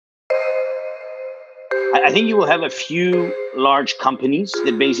I think you will have a few large companies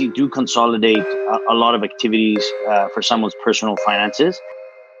that basically do consolidate a lot of activities for someone's personal finances.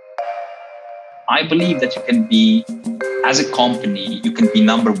 I believe that you can be, as a company, you can be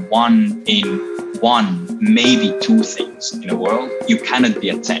number one in one, maybe two things in a world. You cannot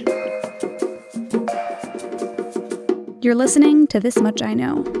be at 10. You're listening to This Much I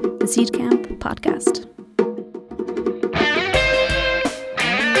Know, the Seed Camp podcast.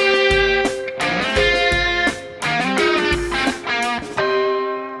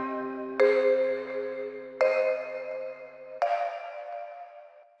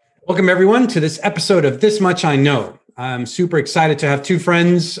 Welcome, everyone, to this episode of This Much I Know. I'm super excited to have two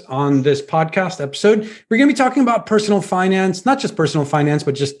friends on this podcast episode. We're going to be talking about personal finance, not just personal finance,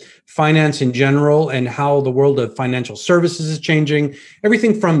 but just finance in general and how the world of financial services is changing.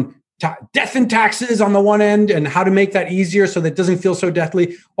 Everything from death and taxes on the one end and how to make that easier so that it doesn't feel so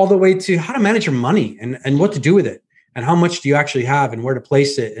deathly, all the way to how to manage your money and what to do with it and how much do you actually have and where to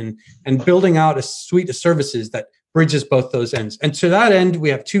place it and building out a suite of services that bridges both those ends. And to that end, we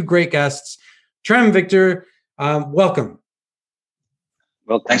have two great guests. Trem and Victor, welcome.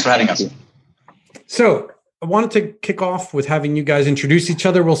 Well, thanks for having us. So I wanted to kick off with having you guys introduce each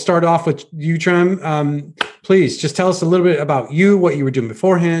other. We'll start off with you, Trem. Please just tell us a little bit about you, what you were doing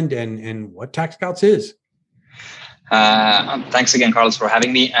beforehand, and what Tax Scouts is. Thanks again, Carlos, for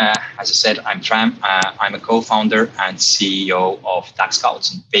having me. As I said, I'm Trem. I'm a co-founder and CEO of Tax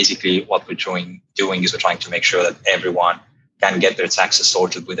Scouts. And basically, what we're doing is we're trying to make sure that everyone can get their taxes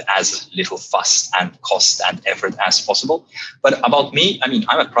sorted with as little fuss and cost and effort as possible. But about me,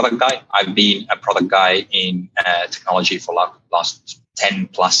 I'm a product guy. I've been a product guy in technology for last 10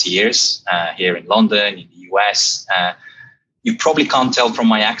 plus years here in London, in the US. You probably can't tell from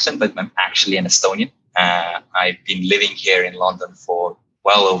my accent, but I'm actually an Estonian. I've been living here in London for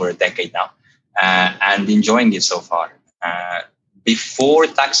well over a decade now and enjoying it so far. Before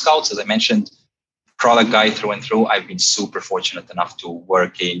Tax Scouts, as I mentioned, product guy through and through. I've been super fortunate enough to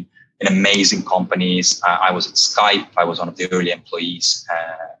work in amazing companies. I was at Skype. I was one of the early employees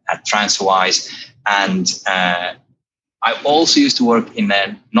at TransferWise. And I also used to work in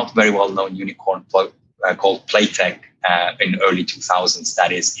a not very well-known unicorn called Playtech in early 2000s.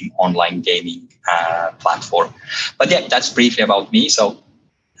 That is an online gaming platform. But yeah, that's briefly about me. So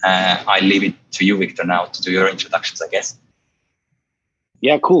I leave it to you, Victor, now to do your introductions, I guess.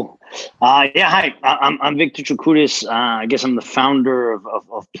 Yeah, cool. Hi, I'm Victor Trikoudis. I guess I'm the founder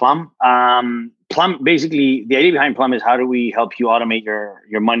of Plum. Plum, basically, the idea behind Plum is how do we help you automate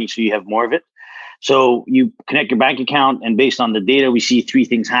your money so you have more of it? So you connect your bank account, and based on the data, we see three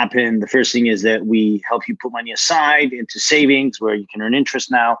things happen. The first thing is that we help you put money aside into savings where you can earn interest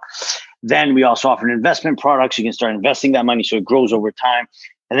now. Then we also offer an investment product so you can start investing that money so it grows over time.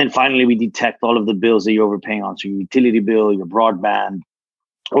 And then finally, we detect all of the bills that you're overpaying on. So your utility bill, your broadband,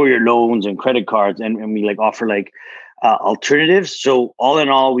 or your loans and credit cards, and we offer alternatives. So all in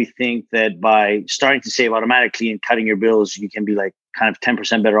all, we think that by starting to save automatically and cutting your bills, you can be kind of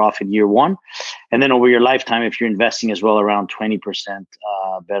 10% better off in year one. And then over your lifetime, if you're investing as well, around 20%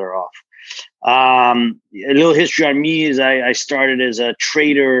 better off. A little history on me is I started as a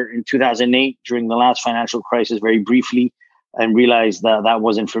trader in 2008 during the last financial crisis, very briefly, and realized that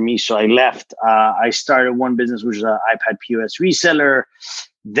wasn't for me. So I left. I started one business, which was an iPad POS reseller.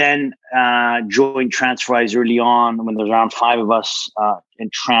 Then joined TransferWise early on when there was around 5 of us,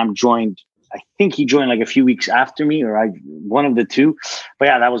 and Tram joined. I think he joined a few weeks after me, or one of the two. But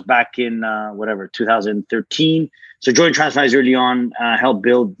yeah, that was back in 2013. So joined TransferWise early on, helped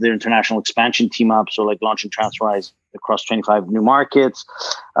build their international expansion team up. So launching TransferWise across 25 new markets.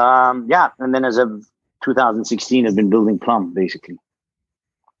 And then as of 2016, I've been building Plum basically.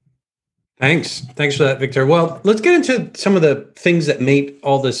 Thanks for that, Victor. Well, let's get into some of the things that made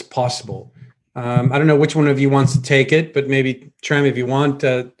all this possible. I don't know which one of you wants to take it, but maybe Trem, if you want.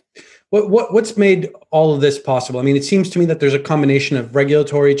 What's made all of this possible? It seems to me that there's a combination of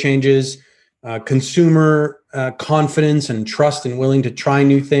regulatory changes, consumer confidence and trust and willing to try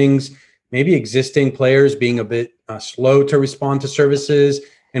new things, maybe existing players being a bit slow to respond to services,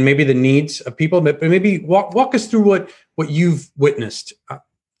 and maybe the needs of people. But maybe walk us through what you've witnessed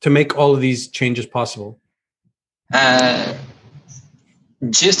to make all of these changes possible.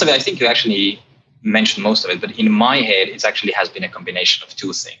 Gist of it, I think you actually mentioned most of it, but in my head, it actually has been a combination of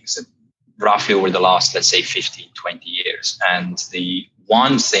two things, roughly over the last, let's say, 15, 20 years. And the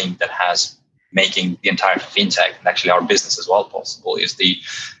one thing that has making the entire fintech and actually our business as well possible is the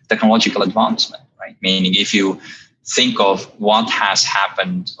technological advancement, right? Meaning if you think of what has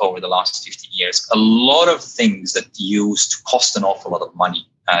happened over the last 15 years, a lot of things that used to cost an awful lot of money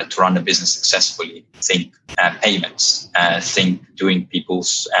to run a business successfully. Think payments, think doing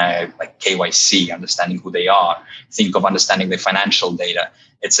people's like KYC, understanding who they are, think of understanding their financial data,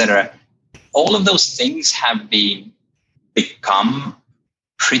 etc. All of those things have become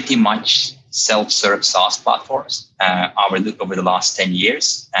pretty much self-serve SaaS platforms over the last 10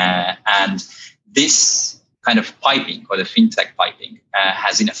 years. And this kind of piping, or the fintech piping,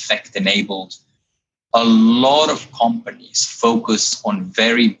 has in effect enabled a lot of companies focus on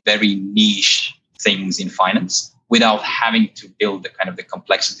very, very niche things in finance without having to build the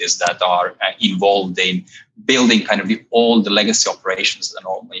complexities that are involved in building all the legacy operations that are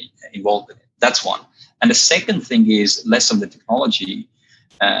normally involved in it. That's one. And the second thing is less of the technology,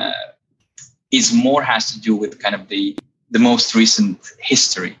 is more has to do with the most recent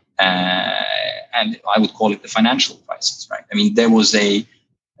history. And I would call it the financial crisis, right? I mean, there was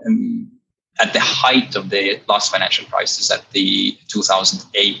at the height of the last financial crisis at the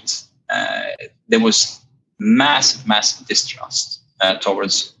 2008, there was massive distrust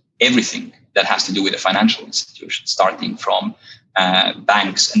towards everything that has to do with the financial institution, starting from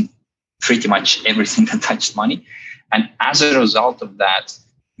banks and pretty much everything that touched money. And as a result of that,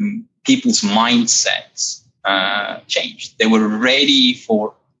 people's mindsets changed. They were ready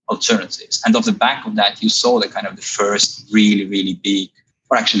for alternatives. And off the back of that, you saw the first really big,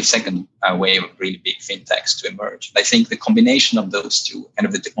 or actually second wave of really big fintechs to emerge. I think the combination of those two,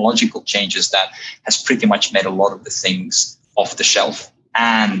 the technological changes that has pretty much made a lot of the things off the shelf,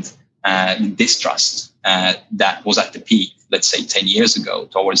 and distrust that was at the peak, let's say 10 years ago,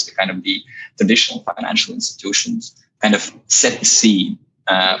 towards the traditional financial institutions, set the scene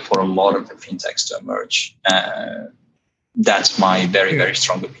for a lot of the fintechs to emerge. That's my very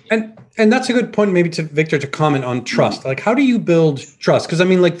strong opinion. And that's a good point, maybe to Victor, to comment on trust. Like, how do you build trust? Because I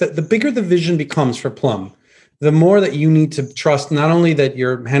mean, like the bigger the vision becomes for Plum, the more that you need to trust not only that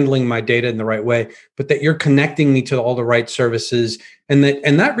you're handling my data in the right way, but that you're connecting me to all the right services, and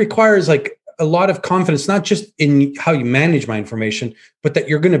that requires like a lot of confidence, not just in how you manage my information, but that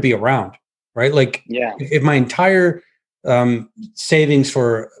you're going to be around, right? Like, if my entire savings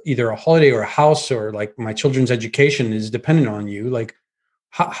for either a holiday or a house or like my children's education is dependent on you, like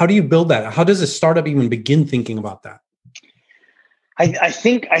how do you build that? How does a startup even begin thinking about that? I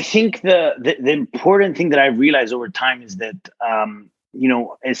think the important thing that I've realized over time is that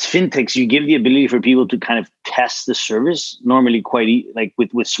as fintechs, you give the ability for people to test the service normally quite like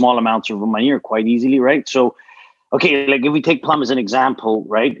with small amounts of money or quite easily, right? So okay, like if we take Plum as an example,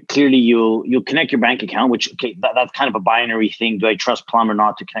 right? Clearly, you'll connect your bank account, which that's kind of a binary thing. Do I trust Plum or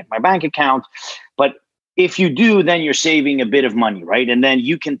not to connect my bank account? But if you do, then you're saving a bit of money, right? And then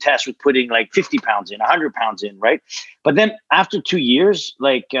you can test with putting like 50 pounds in, 100 pounds in, right? But then after 2 years,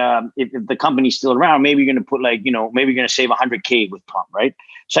 like if the company's still around, maybe you're going to put maybe you're going to save 100K with Plum, right?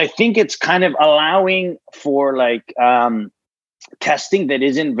 So I think it's kind of allowing for testing that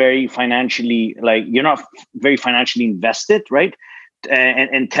isn't very financially, like you're not very financially invested, right?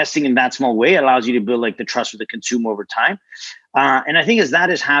 And testing in that small way allows you to build like the trust with the consumer over time. And I think as that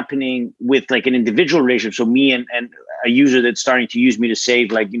is happening with like an individual relationship, so me and a user that's starting to use me to save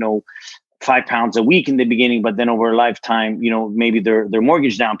 £5 a week in the beginning, but then over a lifetime, maybe their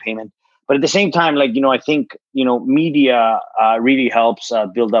mortgage down payment. But at the same time, I think, media really helps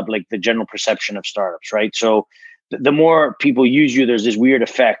build up like the general perception of startups, right? So the more people use you, there's this weird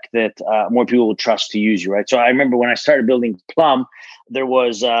effect that more people will trust to use you, right? So I remember when I started building Plum, there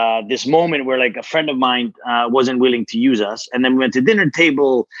was this moment where like a friend of mine wasn't willing to use us. And then we went to dinner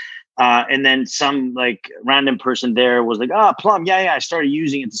table and then some like random person there was like, Plum, yeah, I started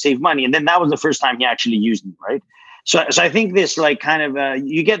using it to save money. And then that was the first time he actually used me, right? So I think this like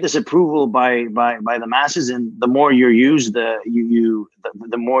you get this approval by the masses, and the more you're used, the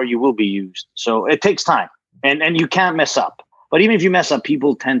more you will be used. So it takes time. And you can't mess up. But even if you mess up,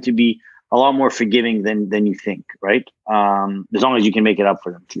 people tend to be a lot more forgiving than you think, right? As long as you can make it up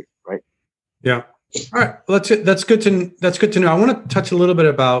for them too, right? Yeah. All right. Well, that's good to know. I want to touch a little bit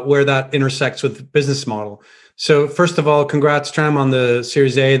about where that intersects with the business model. So first of all, congrats, Tram, on the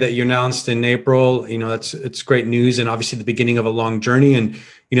Series A that you announced in April. It's great news, and obviously the beginning of a long journey. And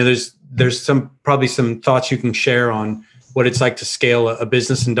there's probably some thoughts you can share on what it's like to scale a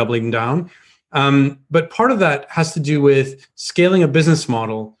business and doubling down. But part of that has to do with scaling a business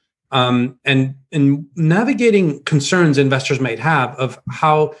model and navigating concerns investors might have of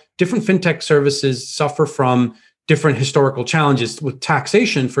how different fintech services suffer from different historical challenges. With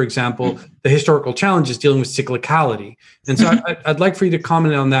taxation, for example, the historical challenge is dealing with cyclicality. And so I'd like for you to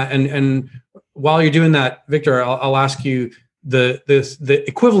comment on that. And while you're doing that, Victor, I'll ask you, the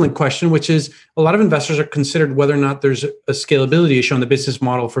equivalent question, which is a lot of investors are considered whether or not there's a scalability issue on the business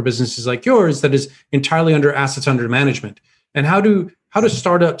model for businesses like yours that is entirely under assets under management. And how do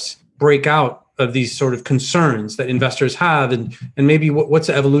startups break out of these sort of concerns that investors have, and maybe what's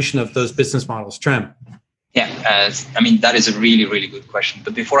the evolution of those business models? Tram. Yeah, that is a really, really good question.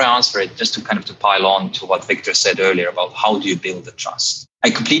 But before I answer it, just to pile on to what Victor said earlier about how do you build the trust. I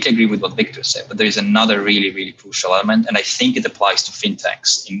completely agree with what Victor said, but there is another really, really crucial element, and I think it applies to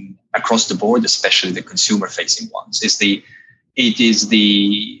fintechs across the board, especially the consumer-facing ones. It is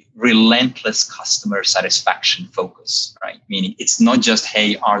the relentless customer satisfaction focus, right? Meaning it's not just,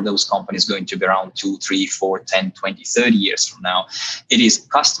 hey, are those companies going to be around 2, 3, 4, 10, 20, 30 years from now? It is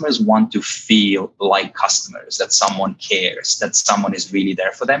customers want to feel like customers, that someone cares, that someone is really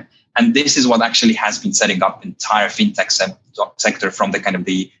there for them. And this is what actually has been setting up the entire fintech sector from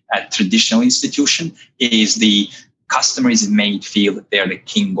the traditional institution, is the customer is made feel that they're the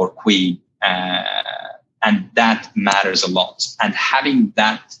king or queen. And that matters a lot. And having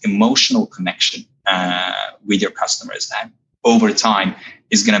that emotional connection with your customers over time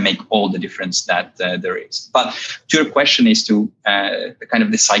is going to make all the difference that there is. But to your question is to the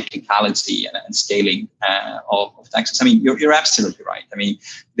cyclicality and scaling of taxes. You're absolutely right.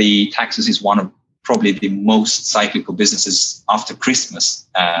 The taxes is one of probably the most cyclical businesses after Christmas,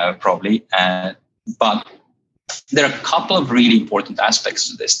 probably. But there are a couple of really important aspects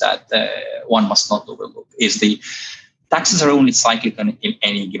to this that one must not overlook. Is the taxes are only cyclical in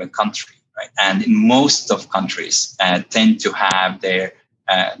any given country, right? And in most of countries tend to have their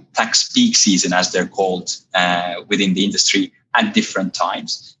tax peak season, as they're called within the industry, at different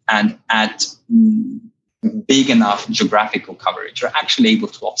times. And at big enough geographical coverage, you're actually able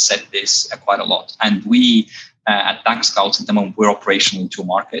to offset this quite a lot. And we at Tax Scouts at the moment, we're operational in 2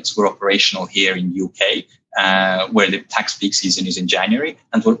 markets. We're operational here in UK, where the tax peak season is in January,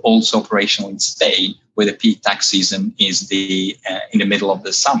 and we're also operational in Spain, where the peak tax season is in the middle of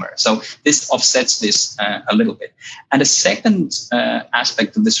the summer. So this offsets this a little bit. And the second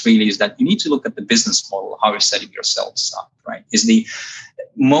aspect of this really is that you need to look at the business model, how you're setting yourselves up, right?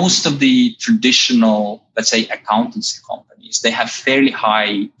 Most of the traditional, let's say, accountancy companies, they have fairly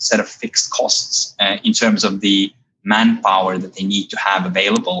high set of fixed costs in terms of the manpower that they need to have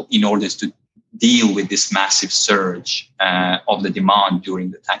available in order to deal with this massive surge of the demand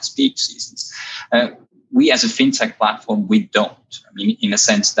during the tax peak seasons. We as a fintech platform, we don't. In a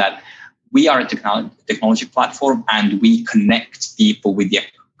sense that we are a technology platform, and we connect people with the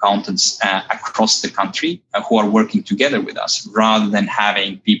accountants across the country who are working together with us, rather than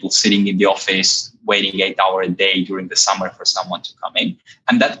having people sitting in the office waiting 8 hours a day during the summer for someone to come in.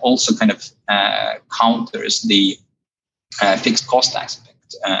 And that also counters the fixed cost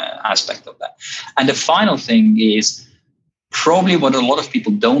aspect of that. And the final thing is probably what a lot of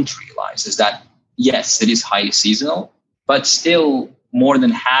people don't realize is that, yes, it is highly seasonal, but still more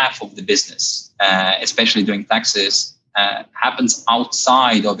than half of the business, especially during taxes, happens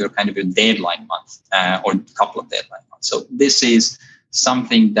outside of your deadline month or a couple of deadline months. So this is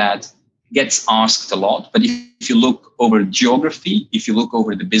something that gets asked a lot. But if you look over geography, if you look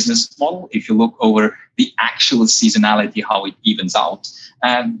over the business model, if you look over the actual seasonality, how it evens out,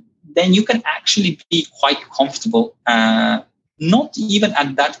 then you can actually be quite comfortable, not even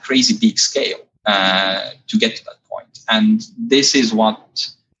at that crazy big scale, to get to that point. And this is what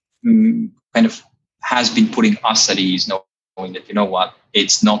has been putting us at ease, knowing that,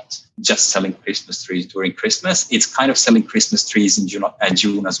 it's not just selling Christmas trees during Christmas. It's selling Christmas trees in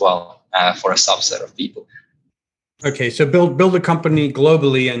June as well, for a subset of people. Okay, so build a company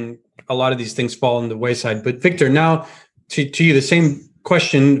globally, and a lot of these things fall on the wayside. But Victor, now to you, the same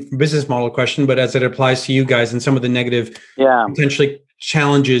question, business model question, but as it applies to you guys and some of the negative, potentially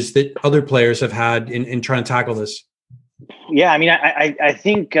challenges that other players have had in trying to tackle this. Yeah, I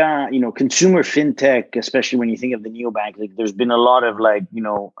think consumer fintech, especially when you think of the neobank, there's been a lot of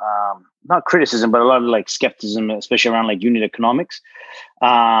not criticism, but a lot of skepticism, especially around unit economics.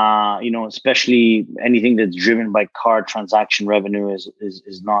 Especially anything that's driven by card transaction revenue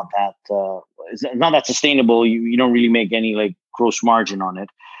is not that sustainable. You don't really make any gross margin on it.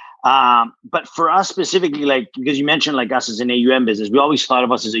 But for us specifically, because you mentioned us as an AUM business, we always thought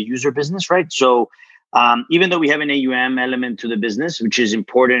of us as a user business, right? So even though we have an AUM element to the business, which is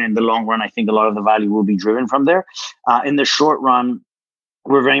important in the long run, I think a lot of the value will be driven from there. In the short run,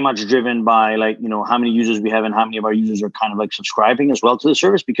 we're very much driven by how many users we have and how many of our users are subscribing as well to the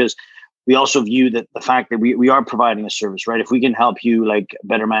service, because we also view that the fact that we are providing a service, right? If we can help you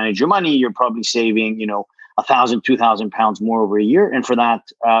better manage your money, you're probably saving, 1,000, 2,000 pounds more over a year. And for that,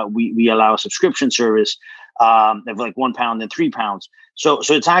 we allow a subscription service of like £1 and £3. So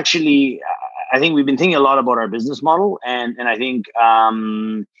it's actually, I think we've been thinking a lot about our business model, and I think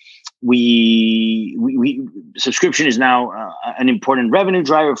we subscription is now an important revenue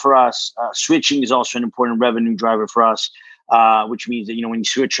driver for us. Switching is also an important revenue driver for us, which means that, when you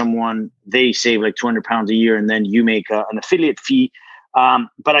switch someone, they save like £200 a year, and then you make an affiliate fee.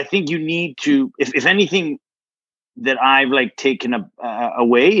 But I think you need to, if anything that I've like taken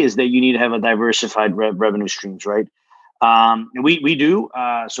away, is that you need to have a diversified revenue streams, right? We do.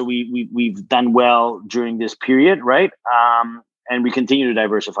 So we've done well during this period, right? And we continue to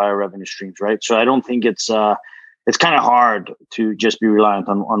diversify our revenue streams, right? So I don't think it's kind of hard to just be reliant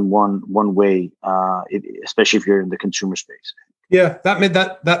on one way, especially if you're in the consumer space. Yeah,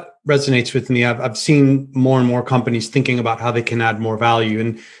 that resonates with me. I've seen more and more companies thinking about how they can add more value,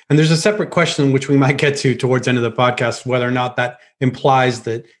 and there's a separate question which we might get to towards the end of the podcast, whether or not that implies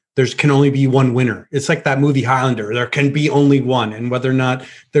that there's can only be one winner. It's like that movie Highlander. There can be only one, and whether or not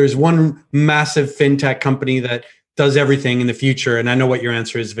there's one massive fintech company that does everything in the future. And I know what your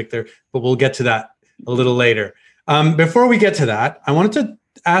answer is, Victor, but we'll get to that a little later. Before we get to that, I wanted to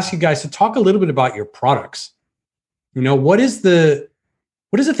ask you guys to talk a little bit about your products. What is the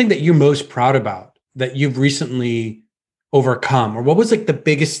thing that you're most proud about that you've recently overcome, or what was like the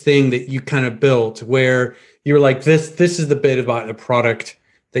biggest thing that you kind of built where you were like, this is the bit about the product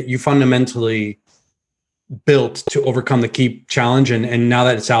that you fundamentally built to overcome the key challenge, and now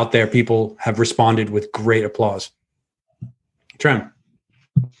that it's out there, people have responded with great applause. Trem.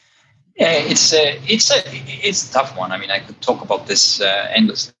 Yeah, it's a tough one. I mean, I could talk about this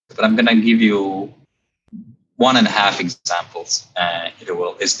endlessly, but I'm going to give you 1.5 examples, if you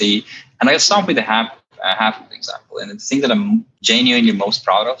will. And I'll start with half of the example. And the thing that I'm genuinely most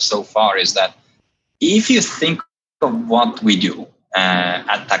proud of so far is that if you think of what we do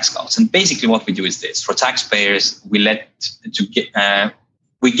at TaxScouts, and basically what we do is this: for taxpayers, we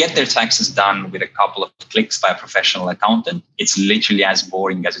get their taxes done with a couple of clicks by a professional accountant. It's literally as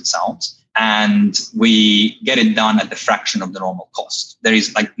boring as it sounds. And we get it done at the fraction of the normal cost. There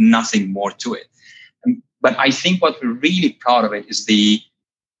is like nothing more to it. But I think what we're really proud of it is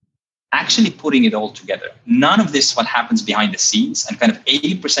actually putting it all together. None of this what happens behind the scenes, and kind of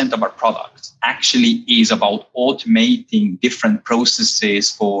 80% of our product actually is about automating different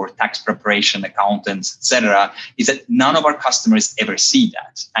processes for tax preparation, accountants, etc. Is that none of our customers ever see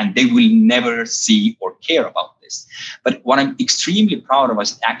that, and they will never see or care about this. But what I'm extremely proud of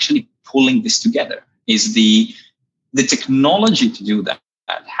is actually pulling this together. Is the technology to do that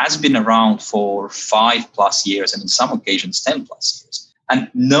has been around for 5+ years, and in some occasions 10+ years. And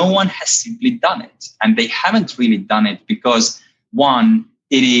no one has simply done it. And they haven't really done it because, one,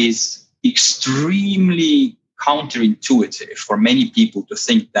 it is extremely counterintuitive for many people to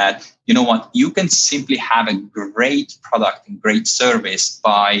think that, you can simply have a great product and great service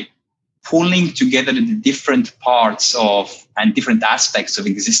by pulling together the different parts of and different aspects of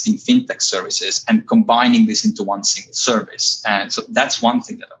existing fintech services and combining this into one single service. And so that's one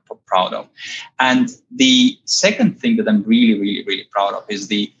thing that I'm proud of. And the second thing that I'm really, really, really proud of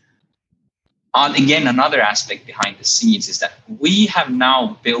is again, another aspect behind the scenes is that we have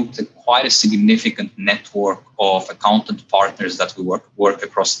now built quite a significant network of accountant partners that we work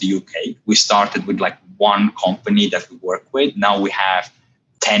across the UK. We started with like one company that we work with. Now we have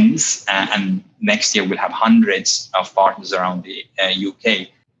tens, and next year we'll have hundreds of partners around the UK.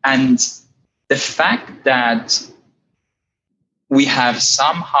 And the fact that we have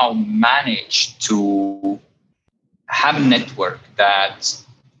somehow managed to have a network that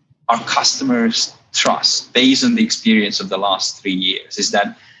our customers trust based on the experience of the last 3 years is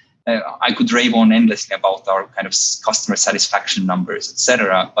that I could rave on endlessly about our kind of customer satisfaction numbers,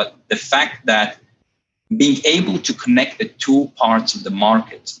 etc. But the fact that being able to connect the two parts of the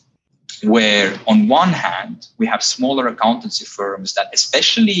market, where on one hand, we have smaller accountancy firms that,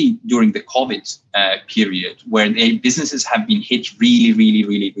 especially during the COVID period, where their businesses have been hit really, really,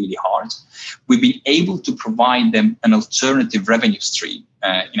 really, really hard, we've been able to provide them an alternative revenue stream,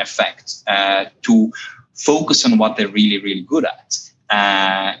 in effect, to focus on what they're really, really good at,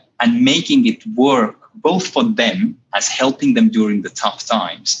 and making it work both for them as helping them during the tough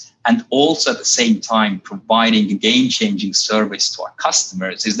times, and also at the same time providing a game-changing service to our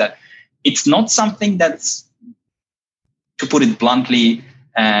customers. Is that it's not something that's, to put it bluntly,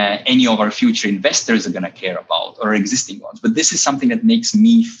 any of our future investors are going to care about, or existing ones. But this is something that makes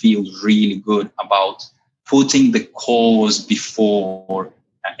me feel really good about putting the cause before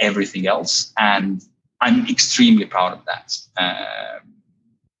everything else. And I'm extremely proud of that.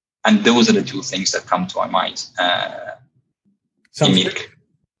 And those are the two things that come to my mind. Sounds great.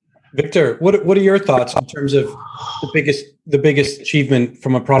 Victor, what are your thoughts in terms of the biggest achievement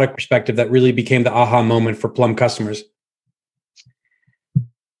from a product perspective that really became the aha moment for Plum customers?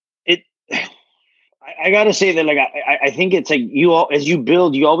 I gotta say that, like, I think it's like as you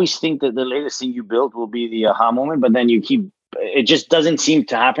build, you always think that the latest thing you build will be the aha moment, but then it just doesn't seem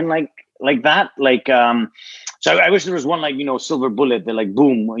to happen like that. Like, so I wish there was one, like, silver bullet that, like,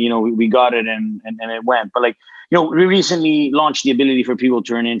 boom, we got it and it went. But, like, we recently launched the ability for people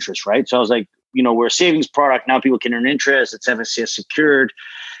to earn interest, right? So I was like, we're a savings product now. People can earn interest. It's FSCS secured.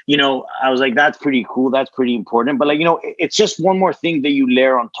 I was like, that's pretty cool. That's pretty important. But, like, it's just one more thing that you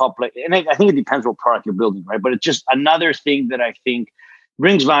layer on top. Like, and I think it depends what product you're building, right? But it's just another thing that I think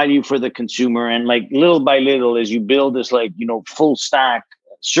brings value for the consumer. And, like, little by little, as you build this, like, full stack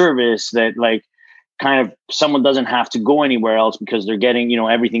service that, like, kind of someone doesn't have to go anywhere else because they're getting,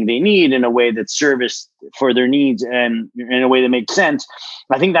 everything they need in a way that's serviced for their needs and in a way that makes sense.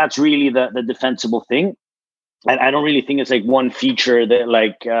 I think that's really the defensible thing. I don't really think it's like one feature that,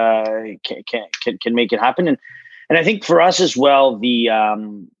 like, can make it happen. And I think for us as well,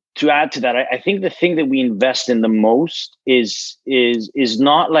 to add to that, I think the thing that we invest in the most is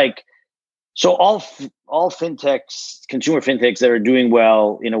not like, so all fintechs, consumer fintechs that are doing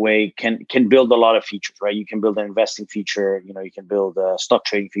well in a way can build a lot of features, right? You can build an investing feature, you can build a stock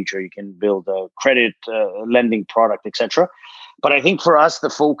trading feature, you can build a credit lending product, etc. But I think for us, the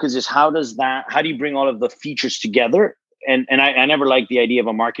focus is how do you bring all of the features together? And I never liked the idea of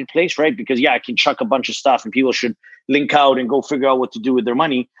a marketplace, right? Because I can chuck a bunch of stuff and people should link out and go figure out what to do with their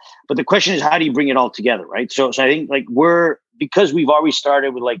money. But the question is, how do you bring it all together, right? So I think, like, because we've already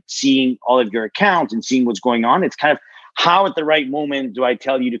started with, like, seeing all of your accounts and seeing what's going on, it's kind of how at the right moment do I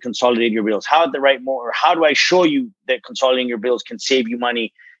tell you to consolidate your bills? How at the right moment, or how do I show you that consolidating your bills can save you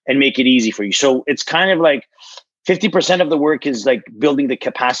money and make it easy for you? So it's kind of like 50% of the work is, like, building the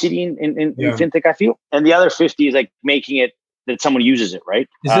capacity in fintech, I feel. And the other 50 is, like, making it that someone uses it, right?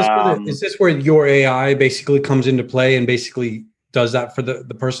 Is this where your AI basically comes into play and basically does that for the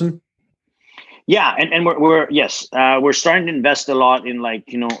person? Yeah, and we're starting to invest a lot in, like,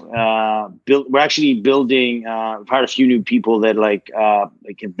 we're actually building. We've hired a few new people that like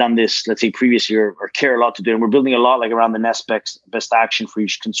have done this, let's say, previous year or care a lot to do, and we're building a lot, like, around the next best action for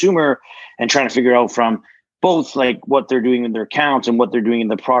each consumer, and trying to figure out from both, like, what they're doing in their accounts and what they're doing in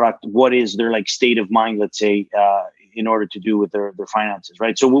the product, what is their, like, state of mind, let's say, in order to do with their finances,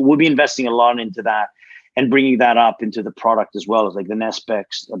 right? So we'll be investing a lot into that and bringing that up into the product as well, as, like, the next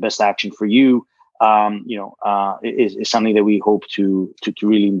best action for you. Is something that we hope to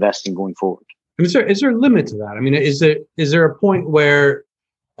really invest in going forward. Is there a limit to that? I mean, is there a point where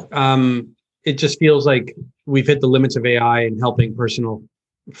it just feels like we've hit the limits of AI in helping personal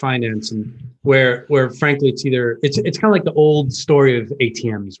finance, and where frankly it's kind of like the old story of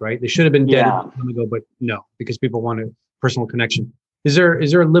ATMs, right? They should have been dead a long time ago, but no, because people want a personal connection. Is there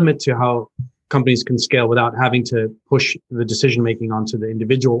a limit to how companies can scale without having to push the decision making onto the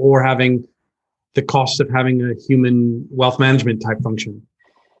individual or having the cost of having a human wealth management type function?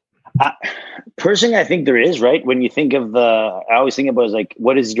 Personally, I think there is, right? When you think of I always think about is, like,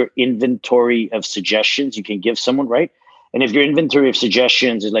 what is your inventory of suggestions you can give someone, right? And if your inventory of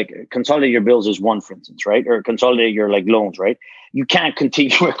suggestions is, like, consolidate your bills is one, for instance, right? Or consolidate your, like, loans, right? You can't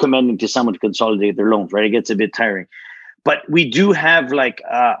continue recommending to someone to consolidate their loans, right? It gets a bit tiring. But we do have, like,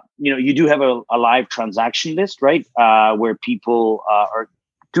 you do have a live transaction list, right? Where people are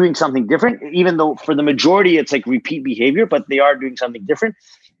doing something different, even though for the majority it's, like, repeat behavior, but they are doing something different.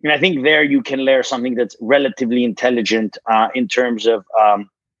 And I think there you can layer something that's relatively intelligent in terms of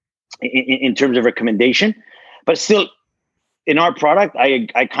recommendation. But still, in our product,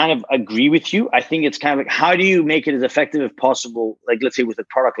 I kind of agree with you. I think it's kind of like, how do you make it as effective as possible? Like, let's say with a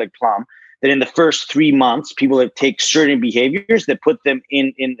product like Plum, that in the first 3 months, people that take certain behaviors that put them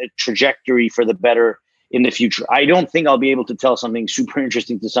in a trajectory for the better in the future. I don't think I'll be able to tell something super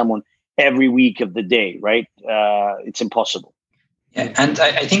interesting to someone every week of the day, right? It's impossible. Yeah, and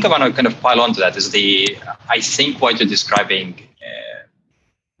I think I want to kind of pile on to that. I think what you're describing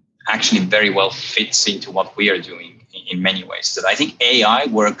actually very well fits into what we are doing in many ways. That I think AI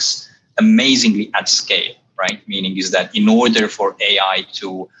works amazingly at scale, right? Meaning is that in order for AI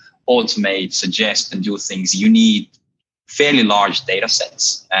to automate, suggest, and do things, you need fairly large data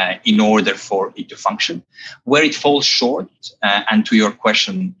sets in order for it to function. Where it falls short, and to your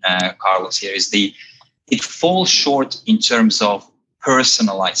question, Carlos, here is it falls short in terms of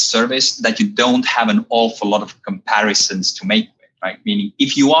personalized service, that you don't have an awful lot of comparisons to make with, right? Meaning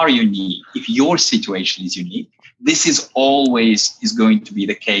if you are unique, if your situation is unique, this is always going to be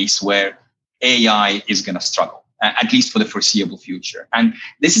the case where AI is going to struggle. at least for the foreseeable future. And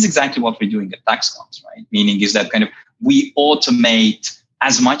this is exactly what we're doing at TaxCounts, right? Meaning is that kind of we automate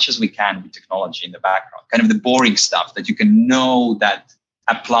as much as we can with technology in the background, kind of the boring stuff that you can know that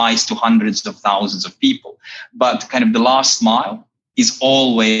applies to hundreds of thousands of people. But kind of the last mile is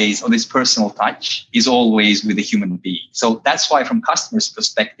always, or this personal touch is always with a human being. So that's why from customers'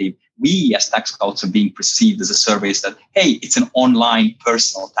 perspective, we as tax accountants are being perceived as a service that, hey, it's an online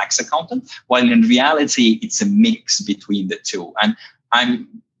personal tax accountant, while in reality, it's a mix between the two. And I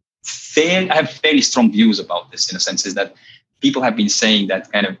have fairly strong views about this in a sense is that people have been saying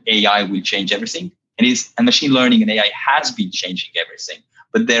that kind of AI will change everything. And machine learning and AI has been changing everything,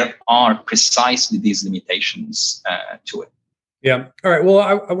 but there are precisely these limitations to it. Yeah. All right. Well,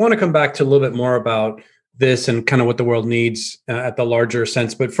 I want to come back to a little bit more about this and kind of what the world needs at the larger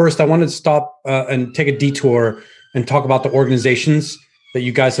sense. But first, I wanted to stop and take a detour and talk about the organizations that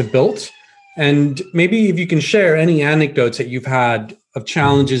you guys have built. And maybe if you can share any anecdotes that you've had of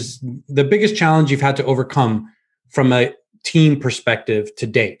challenges, the biggest challenge you've had to overcome from a team perspective to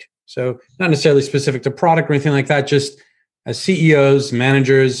date. So not necessarily specific to product or anything like that, just as CEOs,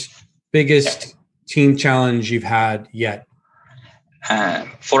 managers, biggest team challenge you've had yet.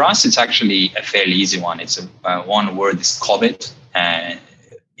 For us, it's actually a fairly easy one. It's one word is COVID.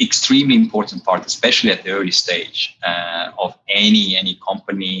 Extremely important part, especially at the early stage of any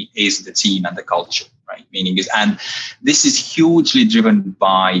company, is the team and the culture, right? Meaning is, and this is hugely driven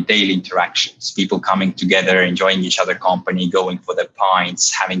by daily interactions, people coming together, enjoying each other company, going for their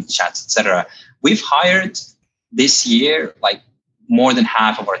pints, having chats, etc. We've hired this year like more than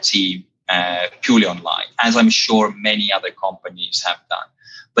half of our team purely online, as I'm sure many other companies have done.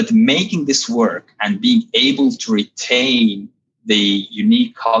 But making this work and being able to retain the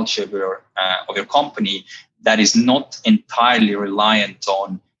unique culture of your company that is not entirely reliant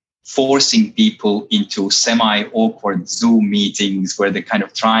on forcing people into semi-awkward Zoom meetings where they're kind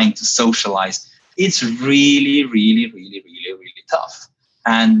of trying to socialize, it's really, really, really, really, really tough.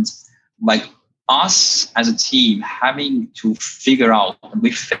 And like us as a team having to figure out, and we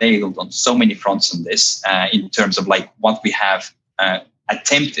failed on so many fronts on this in terms of like what we have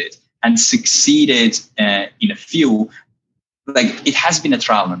attempted and succeeded in a few, like it has been a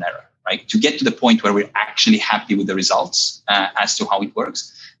trial and error, right? To get to the point where we're actually happy with the results as to how it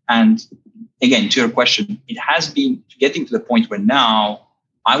works. And again, to your question, it has been getting to the point where now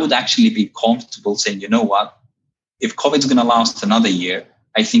I would actually be comfortable saying, you know what, if COVID's going to last another year,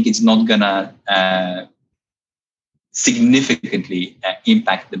 I think it's not going to significantly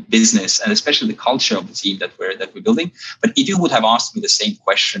impact the business and especially the culture of the team that we're building. But if you would have asked me the same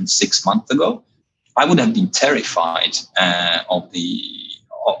question 6 months ago, I would have been terrified of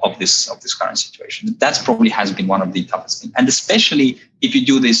this current situation. That probably has been one of the toughest things, and especially if you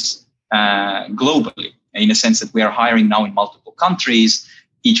do this globally, in a sense that we are hiring now in multiple countries.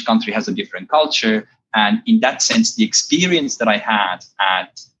 Each country has a different culture. And in that sense, the experience that I had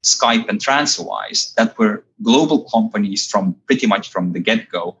at Skype and TransferWise, that were global companies from pretty much from the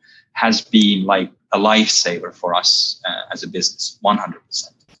get-go, has been like a lifesaver for us as a business, 100%.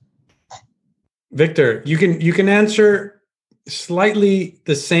 Victor, you can answer slightly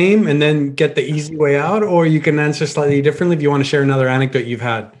the same and then get the easy way out, or you can answer slightly differently if you want to share another anecdote you've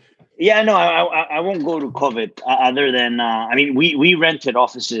had. Yeah, no, I won't go to COVID other than, I mean, we rented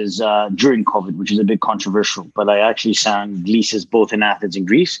offices during COVID, which is a bit controversial, but I actually signed leases both in Athens and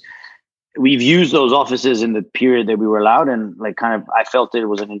Greece. We've used those offices in the period that we were allowed, and like kind of, I felt it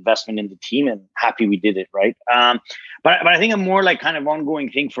was an investment in the team and happy we did it, right? But I think a more like kind of ongoing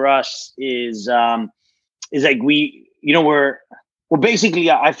thing for us is like we're basically,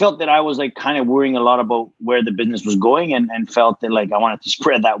 I felt that I was like kind of worrying a lot about where the business was going and felt that like I wanted to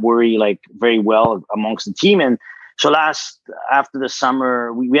spread that worry like very well amongst the team. And so after the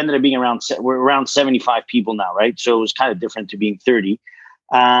summer, we ended up being we're around 75 people now, right? So it was kind of different to being 30.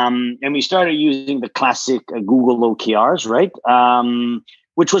 And we started using the classic Google OKRs, right?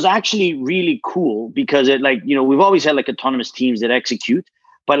 Which was actually really cool because it like, we've always had like autonomous teams that execute,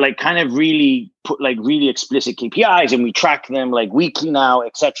 but like kind of really put like really explicit KPIs and we track them like weekly now,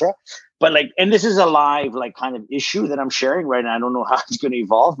 etc. But like, and this is a live like kind of issue that I'm sharing right now. I don't know how it's going to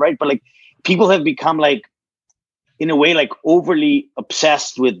evolve, right? But like people have become like, in a way, like overly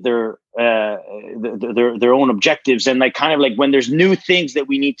obsessed with their own objectives. And like kind of like when there's new things that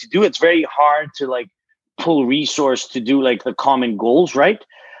we need to do, it's very hard to like pull resource to do like the common goals, right?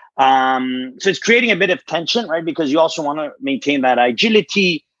 So it's creating a bit of tension, right? Because you also want to maintain that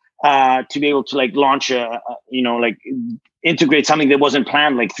agility to be able to like launch like integrate something that wasn't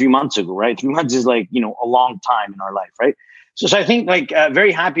planned like 3 months ago, right? 3 months is like, a long time in our life, right? So I think like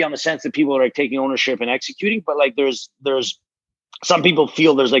very happy on the sense that people are like taking ownership and executing, but like there's some people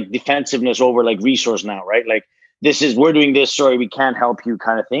feel there's like defensiveness over like resource now, right? Like we're doing this, sorry, we can't help you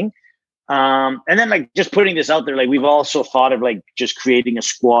kind of thing. And then like just putting this out there, like we've also thought of like just creating a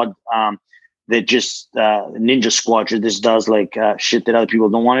squad that just ninja squad this does like shit that other people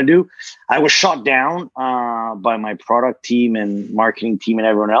don't want to do. I was shot down by my product team and marketing team and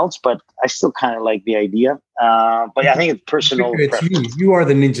everyone else, but I still kind of like the idea. But yeah, I think it's personal. You are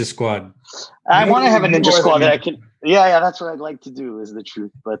the ninja squad. I want to have a ninja squad that I can. Yeah, that's what I'd like to do is the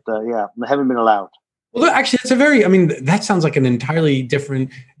truth. But yeah, I haven't been allowed. Well, actually, that sounds like an entirely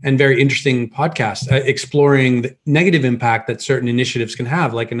different and very interesting podcast, exploring the negative impact that certain initiatives can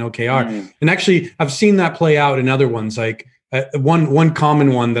have, like an OKR. And actually, I've seen that play out in other ones, like one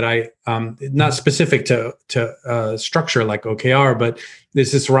common one that I, not specific to structure like OKR, but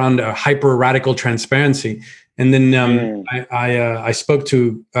this is around hyper radical transparency. And then I spoke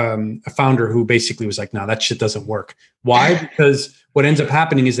to a founder who basically was like, no, that shit doesn't work. Why? Because what ends up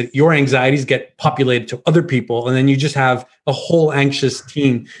happening is that your anxieties get populated to other people, and then you just have a whole anxious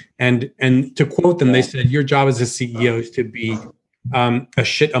team. And to quote them, they said, your job as a CEO is to be a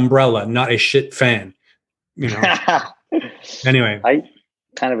shit umbrella, not a shit fan. You know. Anyway, I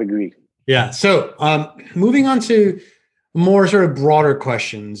kind of agree. Yeah. So moving on to more sort of broader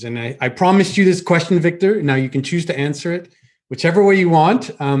questions. And I promised you this question, Victor. Now you can choose to answer it whichever way you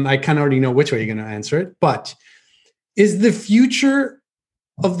want. I kind of already know which way you're going to answer it. But is the future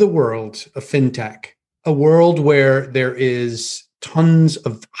of the world of fintech a world where there is tons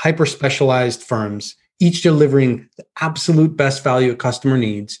of hyper specialized firms, each delivering the absolute best value a customer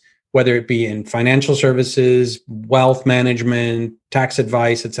needs, whether it be in financial services, wealth management, tax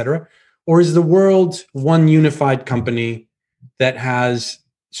advice, et cetera? Or is the world one unified company that has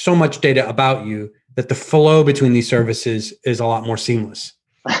so much data about you that the flow between these services is a lot more seamless?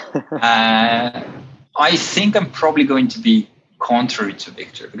 I think I'm probably going to be contrary to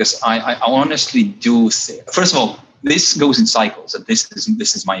Victor, because I honestly do think, first of all, this goes in cycles. And this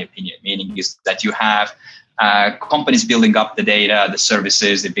is my opinion, meaning is that you have companies building up the data, the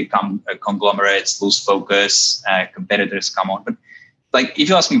services, they become conglomerates, lose focus, competitors come on. But like, if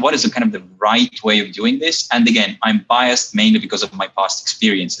you ask me what is the kind of the right way of doing this, and again, I'm biased mainly because of my past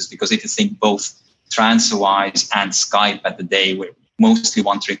experiences, because if you think both TransferWise and Skype at the day were mostly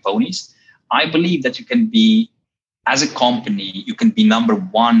one-trick ponies, I believe that you can be, as a company, you can be number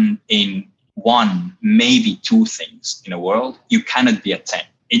one in one, maybe two things in a world. You cannot be at 10.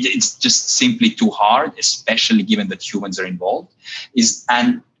 It's just simply too hard, especially given that humans are involved.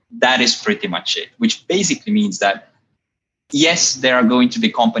 And that is pretty much it, which basically means that, yes, there are going to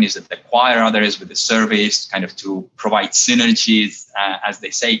be companies that acquire others with the service, kind of to provide synergies, as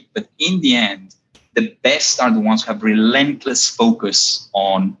they say. But in the end, the best are the ones who have relentless focus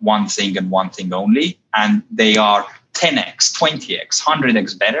on one thing and one thing only. And they are 10x, 20x,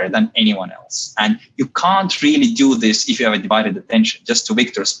 100x better than anyone else. And you can't really do this if you have a divided attention. Just to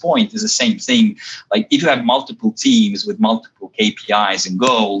Victor's point, is the same thing. Like if you have multiple teams with multiple KPIs and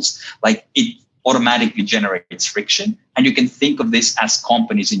goals, like it automatically generates friction. And you can think of this as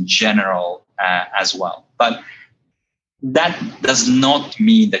companies in general as well. But that does not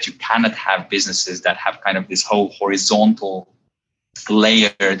mean that you cannot have businesses that have kind of this whole horizontal layer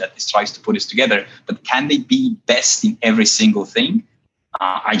that this tries to put us together. But can they be best in every single thing?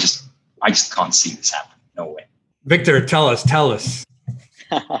 I just can't see this happen. No way. Victor, tell us.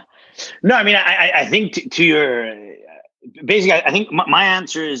 No, I mean, I think to your basically, I think my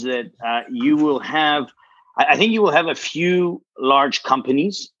answer is that you will have a few large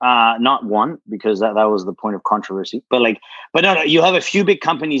companies, not one, because that was the point of controversy. But no, you have a few big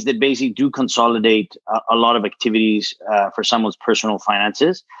companies that basically do consolidate a lot of activities for someone's personal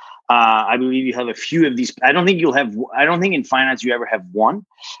finances. I believe you have a few of these. I don't think in finance you ever have one,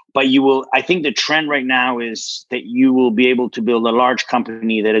 but you will. I think the trend right now is that you will be able to build a large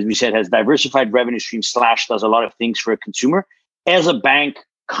company that, as we said, has diversified revenue streams / does a lot of things for a consumer, as a bank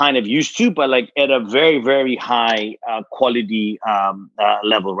kind of used to, but like at a very, very high quality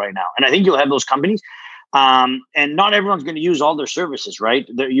level right now. And I think you'll have those companies. And not everyone's going to use all their services, right?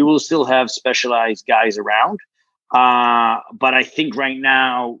 You will still have specialized guys around. But I think right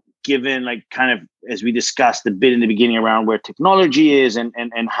now, given like kind of, as we discussed a bit in the beginning around where technology is and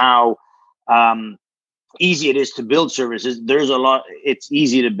how easy it is to build services, it's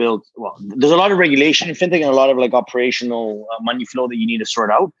easy to build. Well, there's a lot of regulation in fintech and a lot of like operational money flow that you need to sort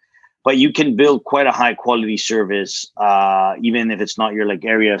out, but you can build quite a high quality service, even if it's not your like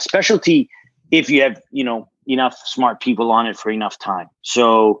area of specialty, if you have, enough smart people on it for enough time.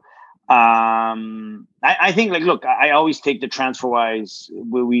 So I think like, look, I always take the TransferWise.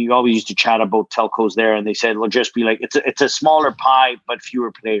 We always used to chat about telcos there, and they said, well, just be like, it's a smaller pie, but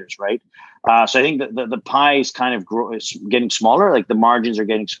fewer players, right? So I think that the pie is kind of is getting smaller, like the margins are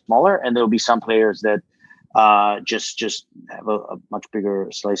getting smaller, and there'll be some players that just have a much bigger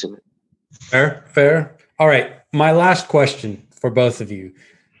slice of it. Fair. All right. My last question for both of you.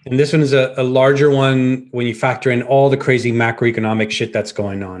 And this one is a larger one when you factor in all the crazy macroeconomic shit that's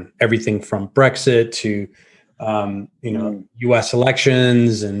going on, everything from Brexit to, U.S.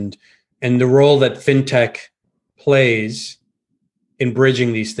 elections and the role that fintech plays in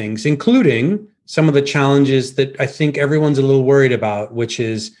bridging these things, including some of the challenges that I think everyone's a little worried about, which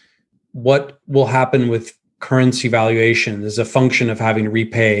is what will happen with currency valuation as a function of having to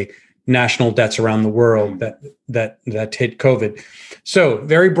repay national debts around the world that hit COVID. So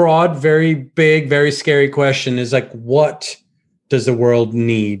very broad, very big, very scary question is like, what does the world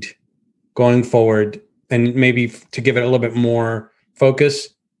need going forward? And maybe to give it a little bit more focus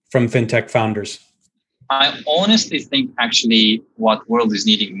from fintech founders. I honestly think actually what world is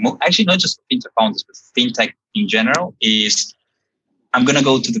needing, actually not just fintech founders, but fintech in general is, I'm going to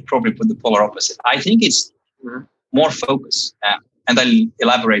go to the polar opposite. I think it's more focus. And I'll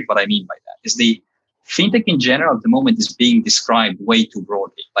elaborate what I mean by that. Is the fintech in general at the moment is being described way too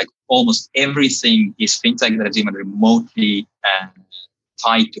broadly. Like almost everything is fintech that is even remotely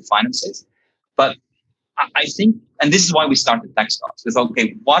tied to finances. But I think, and this is why we started TaxCards, is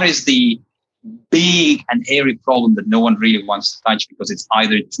okay, what is the big and hairy problem that no one really wants to touch because it's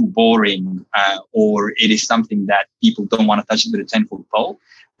either too boring or it is something that people don't want to touch with a 10-foot pole.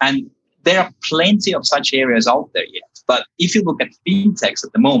 And there are plenty of such areas out there yet. But if you look at fintechs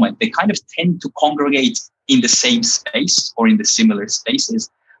at the moment, they kind of tend to congregate in the same space or in the similar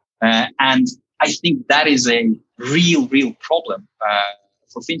spaces. And I think that is a real problem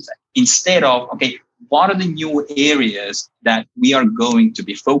for fintech. Instead of, okay, what are the new areas that we are going to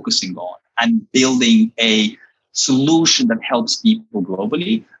be focusing on and building a solution that helps people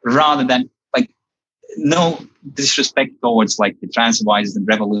globally rather than no disrespect towards like the TransferWises and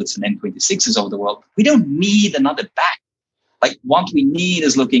Revoluts and N26s of the world. We don't need another bank. Like what we need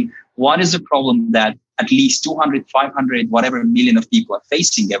is looking, what is the problem that at least 200, 500, whatever million of people are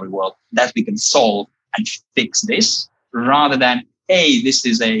facing every world that we can solve and fix this rather than, hey, this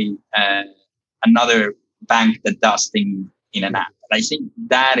is another bank that does things in an app. And I think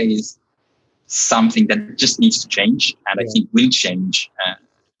that is something that just needs to change and I think will change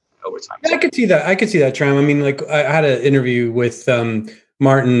over time. Yeah, I could see that, Tram. I mean, like I had an interview with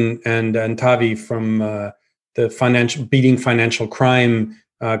Martin and Tavi from the beating financial crime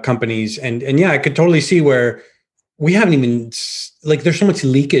companies. And yeah, I could totally see where we haven't even, like there's so much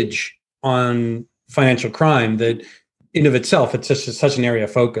leakage on financial crime that in of itself, it's just such an area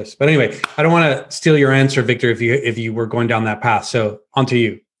of focus. But anyway, I don't want to steal your answer, Victor, if you were going down that path. So on to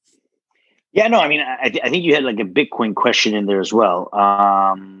you. Yeah, no, I mean, I think you had like a Bitcoin question in there as well.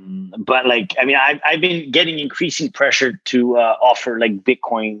 But like, I mean, I've been getting increasing pressure to offer like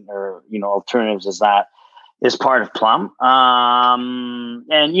Bitcoin or, alternatives as that is part of Plum. And,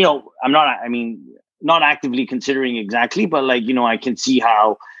 I'm not actively considering exactly, but like, I can see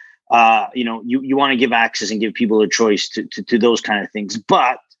how, you want to give access and give people a choice to those kind of things.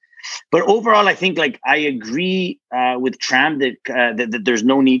 But overall, I think like I agree with Tram that there's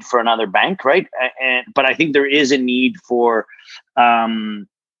no need for another bank, right? But I think there is a need for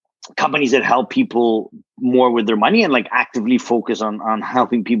companies that help people more with their money and like actively focus on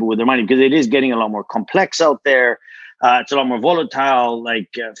helping people with their money because it is getting a lot more complex out there. It's a lot more volatile,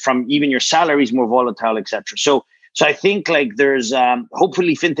 like from even your salary is more volatile, etc. So I think like there's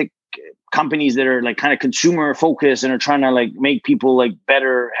hopefully fintech companies that are like kind of consumer focused and are trying to like make people like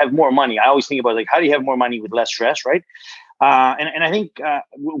better, have more money. I always think about like, how do you have more money with less stress, right? And I think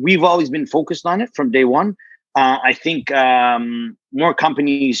we've always been focused on it from day one. I think more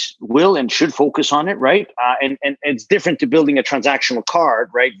companies will and should focus on it, right? And it's different to building a transactional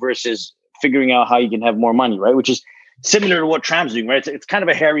card, right? Versus figuring out how you can have more money, right? Which is similar to what Tram's doing, right? It's kind of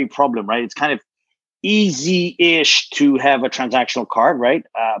a hairy problem, right? It's kind of easy-ish to have a transactional card, right?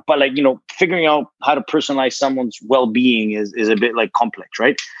 But like, figuring out how to personalize someone's well-being is a bit like complex,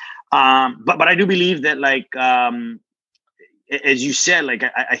 right? But I do believe that like, as you said, like,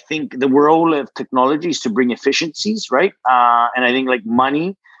 I think the role of technology is to bring efficiencies, right? And I think like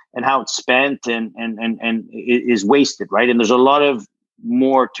money and how it's spent and is wasted, right? And there's a lot of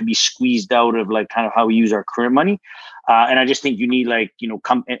more to be squeezed out of like kind of how we use our current money. And I just think you need like,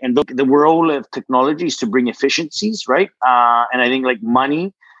 the role of technology is to bring efficiencies, right? And I think like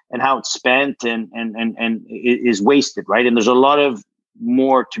money and how it's spent and is wasted, right? And there's a lot of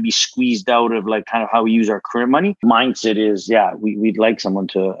more to be squeezed out of like kind of how we use our current money. Mindset is, we'd like someone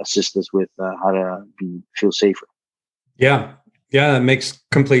to assist us with how to feel safer. Yeah, that makes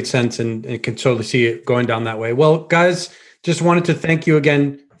complete sense, and I can totally see it going down that way. Well, guys, just wanted to thank you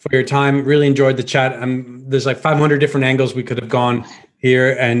again for your time. Really enjoyed the chat. There's like 500 different angles we could have gone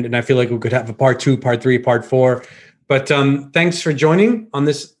here, and I feel like we could have a part 2, part 3, part 4. But thanks for joining on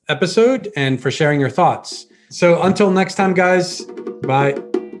this episode and for sharing your thoughts. So until next time, guys, bye.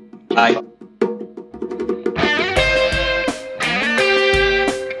 Bye.